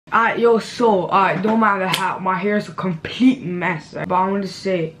Alright, yo, so, alright, don't mind the hat. My hair is a complete mess. But I want to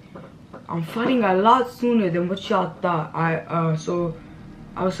say, I'm fighting a lot sooner than what y'all thought. So,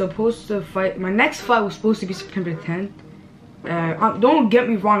 I was supposed to fight. My next fight was supposed to be September 10th. Don't get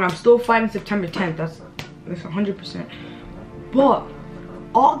me wrong, I'm still fighting September 10th. That's 100%. But,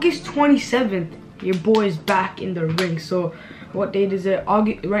 August 27th, your boy is back in the ring. So, what date is it?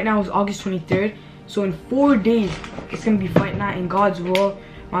 Right now it's August 23rd. So, in 4 days, it's going to be fight night in God's will.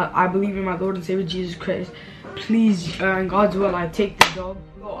 I believe in my Lord and Savior Jesus Christ. Please, in God's will, I take the dub.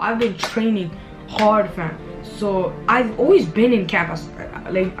 Bro, I've been training hard, fam. So I've always been in camp.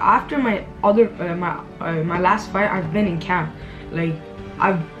 Like after my my last fight, I've been in camp. Like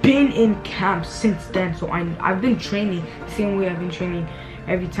I've been in camp since then. So I've been training the same way I've been training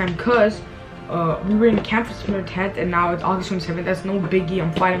every time. Cause we were in camp for September 10th, and now it's August 27th. That's no biggie.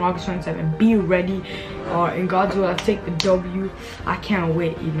 I'm fighting August 27th. Be ready. In God's will, I take the W. I can't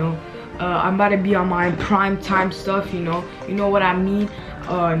wait. You know, I'm about to be on my prime time stuff. You know what I mean.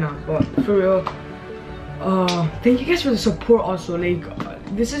 No, but for real. Thank you guys for the support. Also,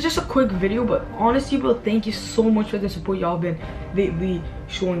 like, this is just a quick video, but honestly, bro, thank you so much for the support y'all been lately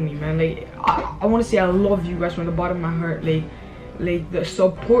showing me, man. Like, I want to say I love you guys from the bottom of my heart. Like the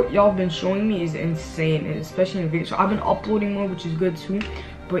support y'all been showing me is insane, and especially in videos. So I've been uploading more, which is good too.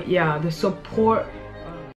 But yeah, the support